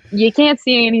 You can't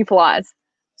see any flaws.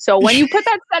 So when you put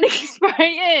that setting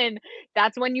spray in,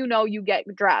 that's when you know you get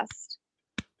dressed.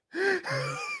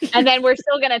 And then we're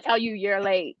still going to tell you you're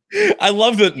late. I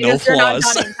love that no flaws. You're not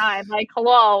done in time. Like,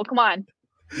 hello, come on.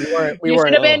 You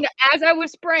should have been, as I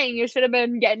was spraying, you should have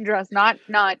been getting dressed, not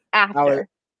after.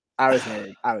 I was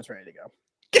ready to go.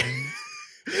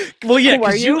 Well, yeah,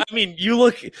 because you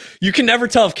can never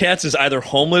tell if Katz is either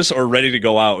homeless or ready to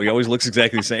go out. He always looks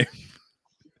exactly the same.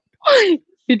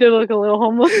 You did look a little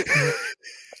homeless.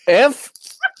 If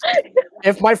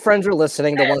If my friends are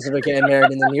listening, the ones that are getting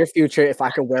married in the near future, if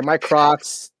I could wear my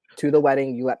Crocs to the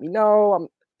wedding, you let me know.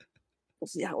 We'll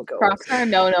see how it goes. Crocs are a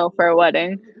no for a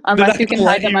wedding unless you can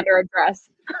hide them under a dress.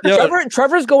 Yo,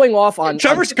 Trevor's going off on.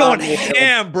 Trevor's going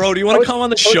ham, bro. Do you want to come on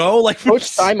the show? Like Coach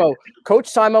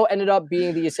Simo ended up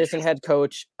being the assistant head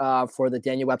coach for the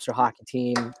Daniel Webster hockey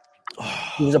team.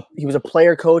 He was a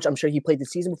player coach. I'm sure he played the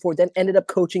season before, then ended up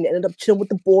coaching, ended up chilling with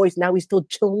the boys. Now he's still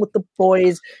chilling with the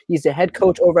boys. He's the head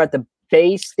coach over at the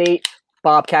Bay State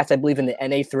Bobcats, I believe, in the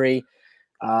NA3.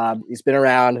 He's been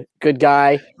around. Good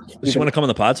guy. Does he want to come on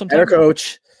the pod sometime? Better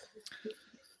coach.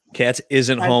 Cats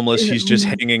isn't homeless. He's just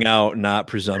hanging out, not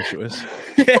presumptuous.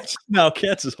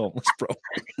 Cats is homeless, bro.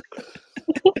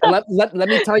 let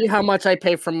me tell you how much I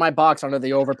pay from my box under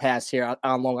the overpass here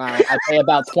on Long Island. I pay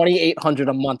about $2,800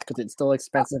 a month because it's still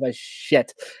expensive as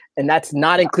shit, and that's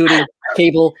not including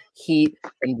cable, heat,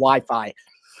 and Wi-Fi.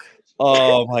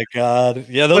 Oh my god!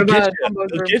 Yeah, they'll get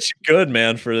you good,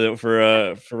 man, for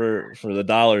the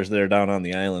dollars there down on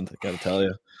the island. I gotta tell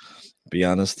you, be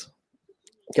honest,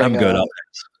 I'm good up there.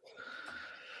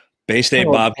 Bay State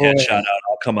Bobcat shout out.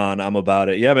 Oh, come on, I'm about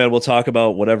it. Yeah, man. We'll talk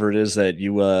about whatever it is that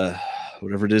you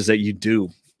do.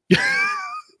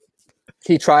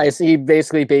 He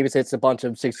basically babysits a bunch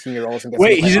of 16-year-olds.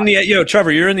 Wait, he's in the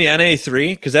Trevor, you're in the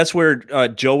NA3 because that's where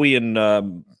Joey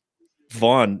and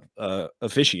Vaughn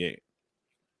officiate.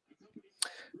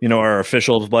 You know, our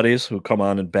officials buddies who come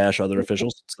on and bash other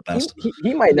officials. It's the best.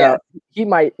 He might know. He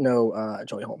might know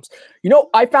Joey Holmes. You know,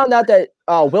 I found out that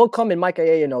Wilcom and Mike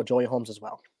Ayaya know Joey Holmes as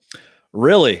well.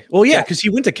 Really? Well, yeah, because he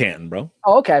went to Canton, bro.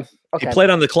 Oh, okay. He played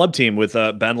on the club team with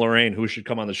Ben Lorraine, who should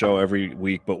come on the show every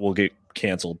week, but we'll get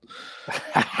canceled.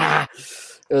 It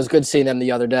was good seeing them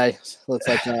the other day. Looks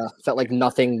like felt like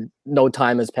no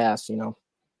time has passed. You know.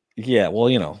 Yeah, well,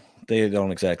 you know, they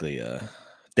don't exactly.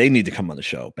 They need to come on the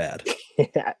show. Bad.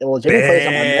 Well, Jimmy plays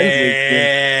on my men's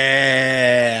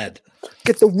league team.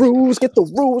 Get the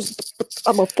rules.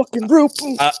 I'm a fucking roop.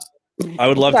 I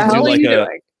would love to do like a.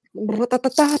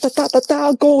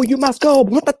 Go, you must go.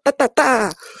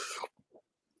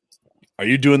 Are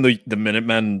you doing the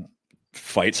Minutemen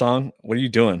fight song? What are you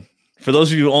doing? For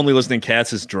those of you only listening,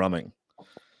 Katz is drumming.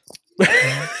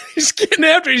 He's getting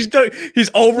after it.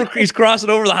 He's crossing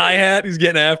over the hi-hat. He's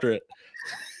getting after it.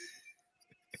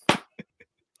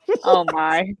 Oh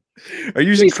my. Are you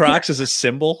using Crocs as a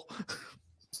symbol?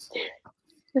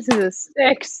 This is a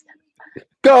 6.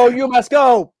 Go, you must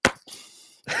go.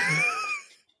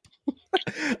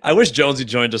 I wish Jonesy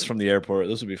joined us from the airport.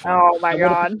 This would be fun. Oh my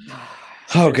god.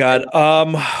 Oh god.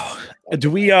 Do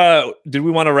we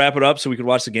want to wrap it up so we could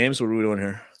watch the games? What are we doing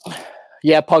here?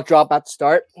 Yeah, puck drop at the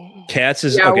start. Cats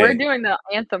is okay. We're doing the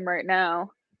anthem right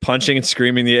now. Punching and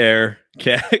screaming in the air.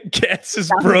 Cats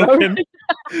is broken.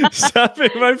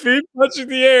 Stopping my feet, punching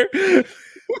the air.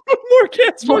 More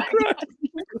cats, more cries.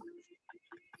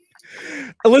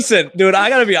 Listen, dude, I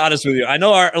gotta be honest with you. I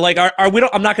know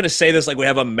I'm not gonna say this like we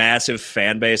have a massive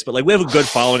fan base, but like we have a good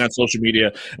following on social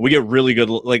media. We get really good,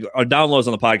 like our downloads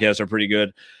on the podcast are pretty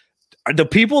good. The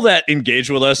people that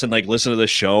engage with us and like listen to the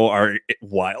show are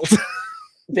wild.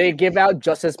 They give out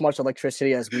just as much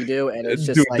electricity as we do, and it's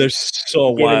just dude, they're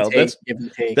so wild.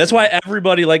 That's why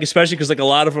everybody, like, especially because like a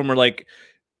lot of them are like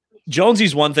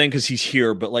Jonesy's one thing because he's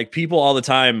here, but like people all the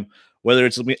time, whether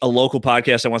it's a local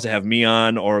podcast that wants to have me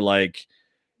on or like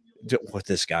what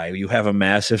this guy, you have a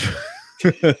massive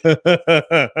dude,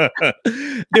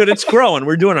 it's growing.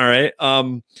 We're doing all right.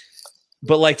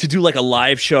 But like to do like a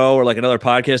live show or like another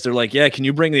podcast, they're like, yeah, can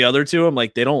you bring the other two? I'm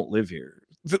like, they don't live here.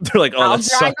 They're like, oh, I'll that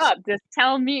drive sucks. up. Just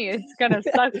tell me it's gonna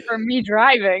suck for me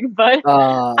driving, but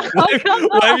why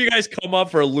have you guys come up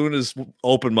for a Luna's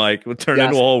open mic? We'll turn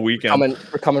into a whole weekend.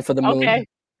 We're coming for the moon. Okay.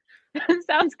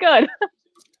 Sounds good.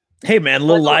 Hey man, a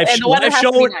little live show.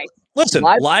 Nice. Listen,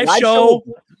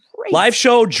 live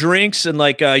show, drinks, and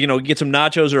like get some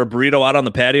nachos or a burrito out on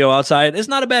the patio outside. It's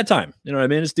not a bad time. You know what I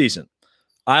mean? It's decent.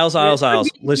 Aisles.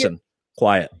 Listen,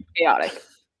 quiet. Chaotic.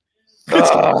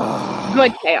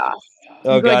 Good chaos.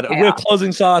 Oh God! We have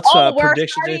closing thoughts,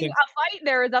 predictions, anything? A fight.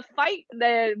 There is a fight.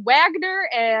 The Wagner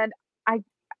and I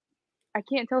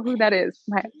can't tell who that is.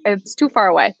 It's too far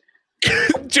away.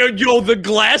 Yo, the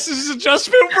glasses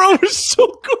adjustment, bro, is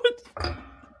so good.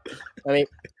 I mean,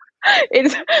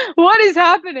 what is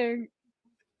happening?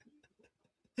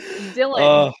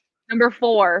 Dylan, number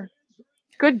 4.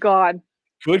 Good God.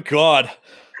 Good God.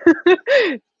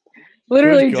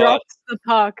 Literally drops the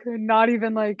puck, not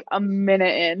even like a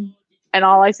minute in. And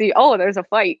all I see, there's a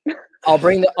fight. I'll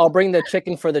bring the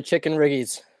chicken for the chicken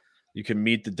riggies. You can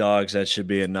meet the dogs. That should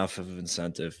be enough of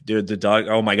incentive, dude. The dog.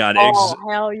 Oh my God! Oh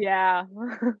hell yeah!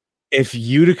 If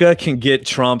Utica can get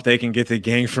Trump, they can get the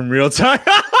gang from Real Talk.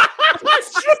 Wait.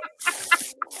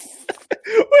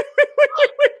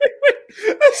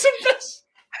 That's the best.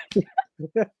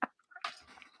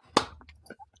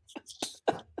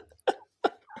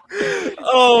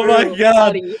 Oh my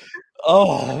God.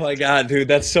 Oh my God, dude.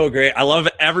 That's so great. I love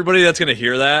everybody that's going to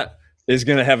hear that is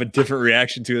going to have a different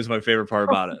reaction to it. Is my favorite part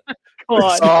about it.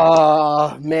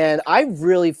 Oh man, I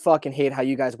really fucking hate how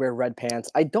you guys wear red pants.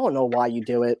 I don't know why you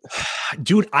do it.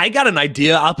 Dude, I got an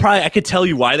idea. I could tell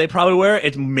you why they probably wear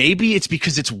it. Maybe it's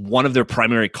because it's one of their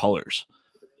primary colors.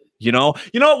 You know,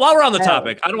 while we're on the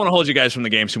topic, I don't want to hold you guys from the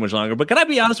games too much longer, but can I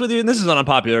be honest with you? And this is an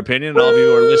unpopular opinion, and all of you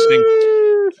who are listening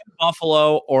to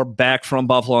Buffalo or back from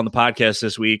Buffalo on the podcast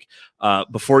this week,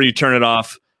 before you turn it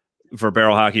off for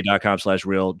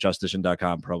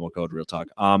barrelhockey.com/realjustition.com, promo code Real Talk.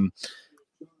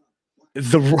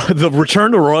 The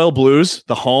return to Royal Blues,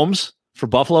 the homes for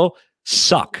Buffalo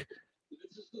suck.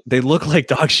 They look like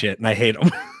dog shit, and I hate them.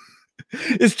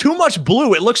 It's too much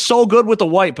blue. It looks so good with the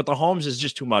white, but the homes is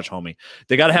just too much, homie.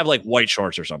 They got to have like white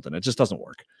shorts or something. It just doesn't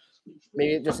work.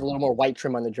 Maybe just a little more white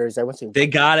trim on the jersey. I want to see. They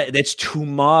got it. It's too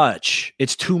much.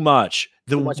 It's too much.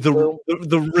 The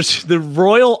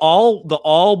royal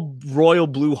all royal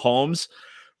blue homes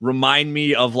remind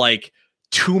me of like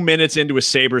 2 minutes into a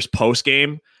Sabres post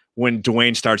game when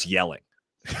Dwayne starts yelling.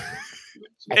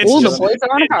 The boys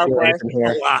are on a power play.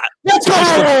 Let's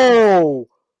go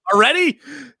already.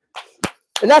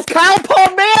 And that's Kyle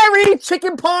Palmieri,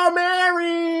 Chicken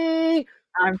Palmieri.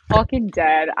 I'm fucking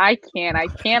dead. I can't. I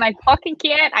fucking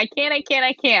can't. I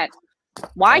can't.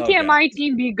 Why can't my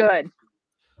team be good?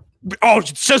 Oh,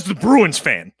 it says the Bruins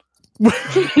fan. Well,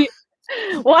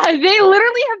 they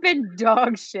literally have been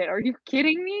dog shit. Are you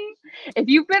kidding me? If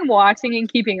you've been watching and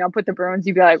keeping up with the Bruins,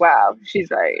 you'd be like, wow,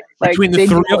 she's right. Like, between the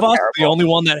three of us, terrible. the only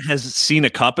one that has seen a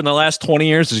cup in the last 20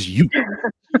 years is you.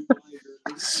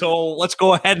 So let's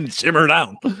go ahead and simmer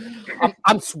down.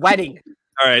 I'm sweating.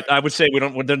 All right. I would say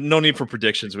there's no need for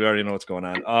predictions. We already know what's going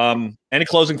on. Any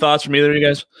closing thoughts from either of you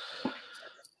guys?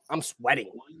 I'm sweating.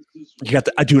 You got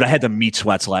dude, I had the meat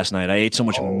sweats last night. I ate so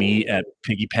much meat at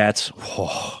Piggy Pat's.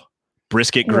 Oh,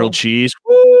 brisket, grilled cheese.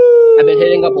 Woo! I've been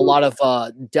hitting up a lot of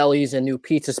delis and new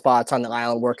pizza spots on the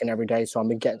island working every day. So I've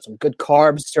been getting some good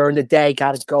carbs during the day.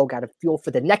 Got to fuel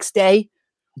for the next day.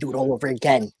 Do it all over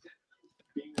again.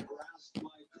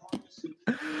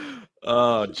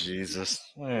 Oh, Jesus.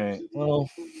 All right. Well,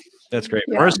 that's great.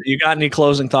 Yeah. Marissa, you got any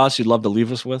closing thoughts you'd love to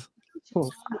leave us with?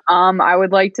 I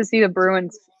would like to see the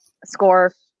Bruins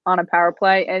score on a power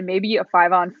play and maybe a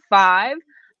 5-on-5,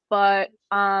 but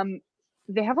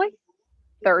they have like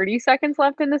 30 seconds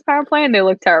left in this power play and they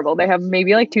look terrible. They have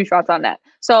maybe like 2 shots on net.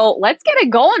 So let's get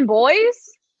it going, boys.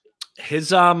 Let's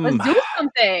do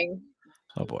something.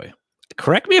 Oh boy.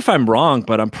 Correct me if I'm wrong,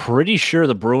 but I'm pretty sure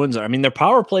the Bruins their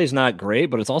power play is not great,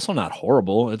 but it's also not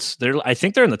horrible. I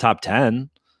think they're in the top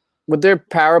 10. Would their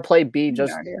power play be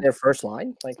just their first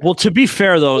line? Well, to be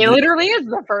fair, though, it literally is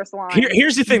the first line.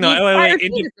 Here's the thing, though.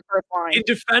 In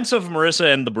defense of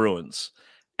Marissa and the Bruins,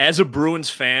 as a Bruins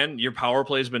fan, your power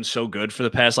play has been so good for the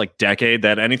past decade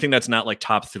that anything that's not like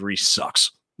top 3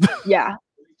 sucks. Yeah,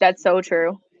 that's so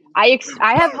true. I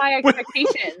have high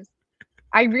expectations.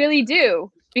 I really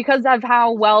do because of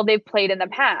how well they've played in the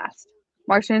past.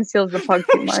 Marchand steals the puck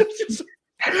too much.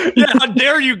 Yeah, how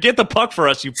dare you get the puck for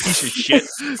us, you piece of shit.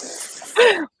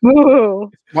 Ooh.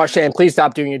 Marchand, please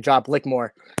stop doing your job. Lick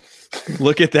more.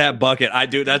 Look at that bucket. I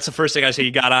do. That's the first thing I say.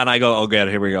 You got on. I go, oh, good.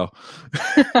 Here we go.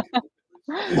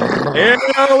 Here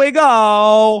we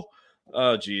go.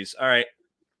 Oh, geez. All right.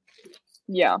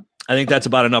 Yeah. I think that's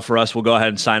about enough for us. We'll go ahead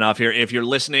and sign off here. If you're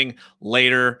listening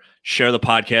later, share the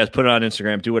podcast, put it on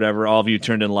Instagram, do whatever. All of you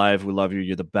turned in live. We love you.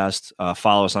 You're the best.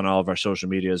 Follow us on all of our social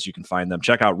medias. You can find them.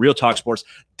 Check out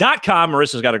realtalksports.com.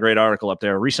 Marissa's got a great article up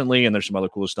there recently, and there's some other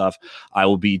cool stuff. I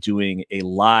will be doing a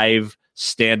live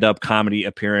stand-up comedy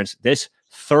appearance this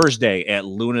Thursday at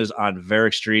Luna's on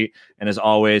Varick Street. And as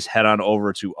always, head on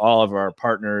over to all of our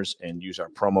partners and use our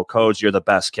promo codes. You're the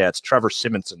best, cats. Trevor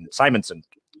Simonson.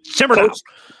 Simmer down.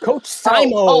 Coach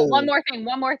Simon. Oh, one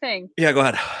more thing. Yeah, go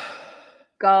ahead.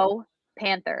 Go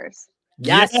Panthers.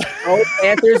 Yes. Go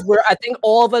Panthers. I think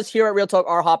all of us here at Real Talk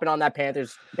are hopping on that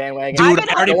Panthers bandwagon. Dude,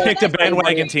 I already picked a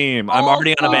bandwagon team. I'm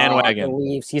already on a bandwagon.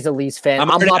 Leafs. He's a Leafs fan. I'm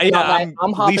hopping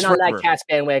on that Cats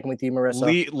bandwagon with you,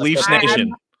 Marissa. Leafs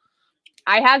Nation.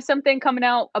 I have something coming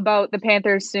out about the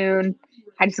Panthers soon.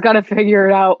 I just got to figure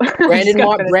it out.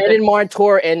 Brandon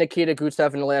Montour and Nikita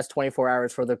Gusev in the last 24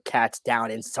 hours for the Cats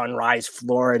down in Sunrise,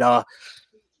 Florida.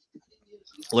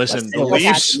 Listen, the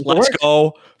Leafs, let's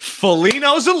go.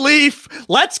 Foligno's a Leaf.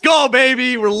 Let's go,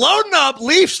 baby. We're loading up.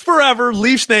 Leafs forever.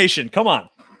 Leafs Nation. Come on.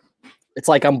 It's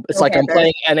like I'm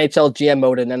playing NHL GM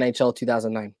mode in NHL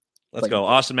 2009. Let's go.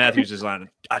 Austin Matthews is on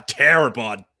a terror,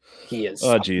 bud. He is.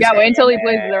 Oh, geez. Yeah, wait until he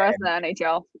plays the rest of the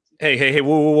NHL. Hey,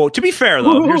 whoa. To be fair,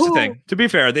 though, here's the thing. To be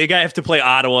fair, they have to play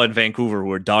Ottawa and Vancouver,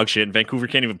 who are dog shit, and Vancouver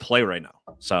can't even play right now.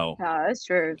 So Yeah, that's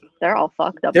true. They're all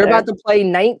fucked up. They're about to play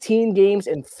 19 games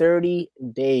in 30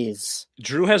 days.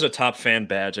 Drew has a top fan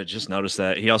badge. I just noticed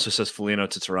that. He also says Foligno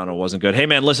to Toronto wasn't good. Hey,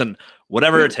 man, listen,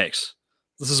 whatever it takes.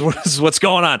 This is what's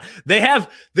going on. They have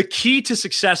the key to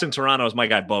success in Toronto is my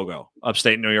guy Bogo,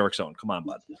 upstate New York zone. Come on,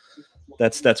 bud.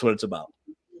 That's what it's about.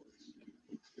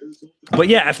 But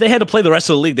yeah, if they had to play the rest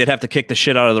of the league, they'd have to kick the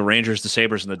shit out of the Rangers, the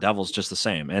Sabres, and the Devils just the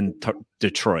same, and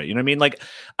Detroit. You know what I mean? Like,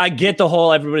 I get the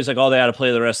whole everybody's like, oh, they had to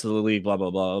play the rest of the league, blah blah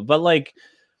blah. But like,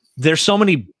 there's so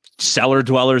many cellar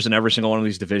dwellers in every single one of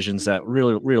these divisions that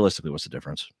really, realistically, what's the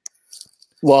difference?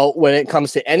 Well, when it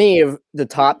comes to any of the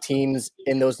top teams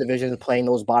in those divisions playing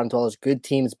those bottom dwellers, good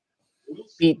teams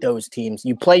beat those teams.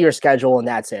 You play your schedule, and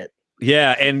that's it.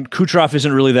 Yeah, and Kucherov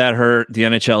isn't really that hurt. The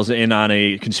NHL's in on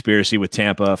a conspiracy with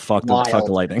Tampa. Fuck the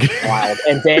Lightning. Wild.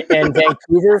 And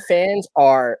Vancouver fans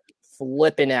are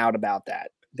flipping out about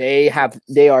that. They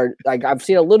are like, I've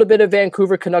seen a little bit of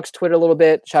Vancouver Canucks Twitter a little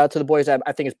bit. Shout out to the boys. I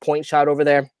think it's Point Shot over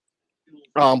there.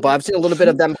 But I've seen a little bit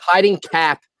of them hiding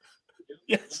Cap.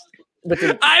 Yes.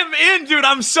 I'm in, dude.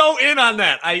 I'm so in on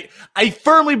that. I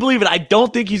firmly believe it. I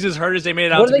don't think he's as hurt as they made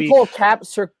it out to be. What do they call Cap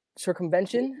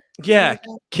circumvention? Yeah,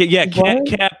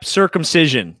 cap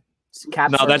circumcision.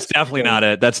 Cap no, that's definitely not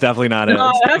it. That's definitely not it.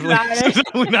 No, that's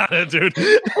definitely not it, dude.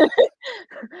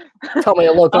 Tell me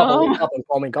to look up and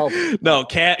call me Gulp. No,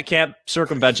 cap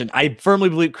circumvention. I firmly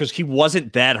believe because he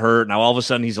wasn't that hurt. Now all of a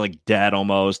sudden he's like dead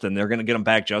almost, and they're gonna get him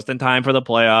back just in time for the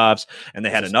playoffs. And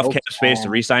they had enough cap space to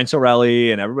re-sign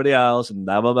Sorelli and everybody else, and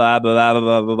blah blah blah blah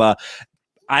blah blah blah.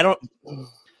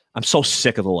 I'm so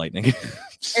sick of the Lightning.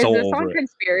 So is this on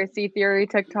conspiracy theory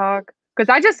TikTok? Because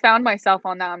I just found myself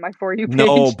on that on my For You page.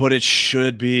 No, but it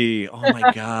should be. Oh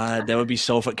my god, that would be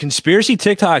so fun. Conspiracy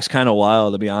TikTok's kind of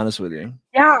wild, to be honest with you.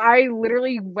 Yeah, I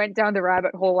literally went down the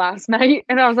rabbit hole last night,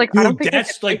 and I was like, dude, I don't think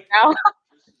that's like now.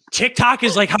 TikTok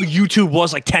is like how YouTube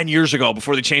was like 10 years ago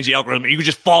before they changed the algorithm. You could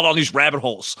just fall down these rabbit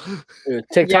holes. Dude,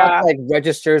 TikTok like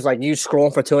registers like you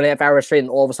scrolling for 2.5 hours straight, and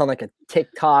all of a sudden like a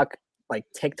TikTok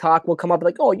will come up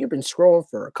like, oh, you've been scrolling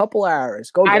for a couple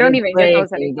hours. Go. I don't even get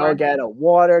those anymore. Go get a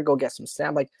water. Go get some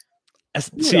sand. Like,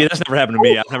 that's never happened to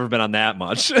me. I've never been on that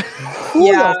much.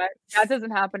 Yeah, that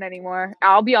doesn't happen anymore.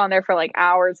 I'll be on there for like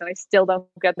hours, and I still don't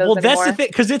get those. Well, anymore. That's the thing,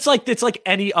 because it's like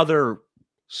any other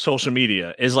social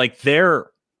media is like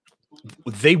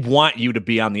they want you to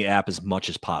be on the app as much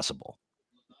as possible.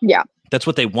 Yeah. That's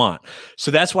what they want.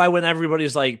 So that's why when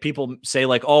everybody's like, people say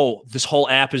like, oh, this whole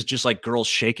app is just like girls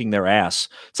shaking their ass.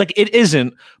 It's like, it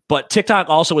isn't, but TikTok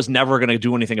also is never going to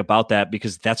do anything about that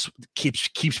because that's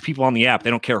keeps people on the app. They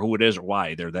don't care who it is or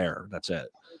why they're there. That's it.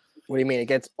 What do you mean? It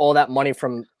gets all that money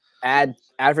from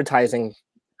advertising.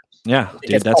 Yeah. It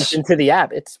gets pumped into the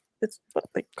app. It's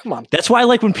like, come on. That's why,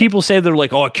 like, when people say they're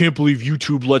like, oh, I can't believe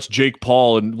YouTube lets Jake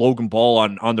Paul and Logan Paul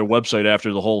on their website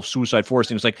after the whole Suicide Forest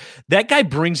thing. It's like, that guy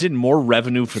brings in more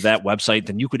revenue for that website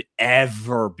than you could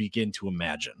ever begin to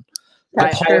imagine.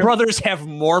 The Paul brothers have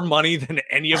more money than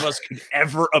any of us could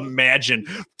ever imagine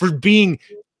for being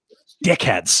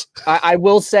dickheads. I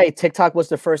will say TikTok was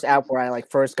the first app where I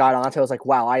first got onto. I was like,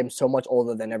 wow, I am so much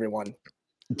older than everyone.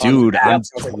 Dude, I'm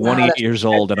 28 years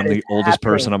old and I'm the oldest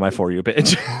person on my For You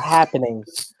page. Happening.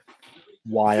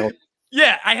 Wild.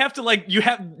 Yeah, I have to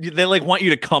they want you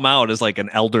to come out as like an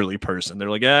elderly person. They're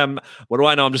like, what do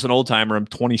I know? I'm just an old timer. I'm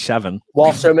 27.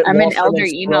 I'm an elder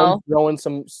emo. Throwing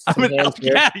some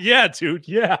yeah, dude.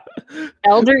 Yeah.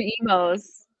 Elder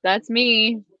emos. That's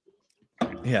me.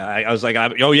 Yeah, I was like,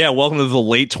 oh yeah, welcome to the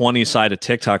late 20s side of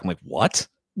TikTok. I'm like, what?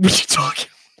 What are you talking?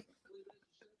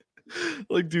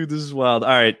 Like, dude, this is wild. All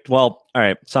right. Well, all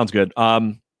right. Sounds good.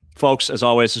 Folks, as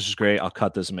always, this is great. I'll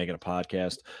cut this and make it a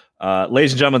podcast.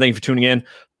 Ladies and gentlemen, thank you for tuning in.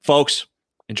 Folks,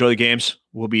 enjoy the games.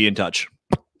 We'll be in touch.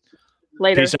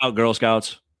 Later. Peace out, Girl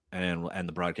Scouts. And we'll end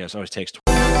the broadcast. Always takes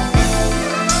 20.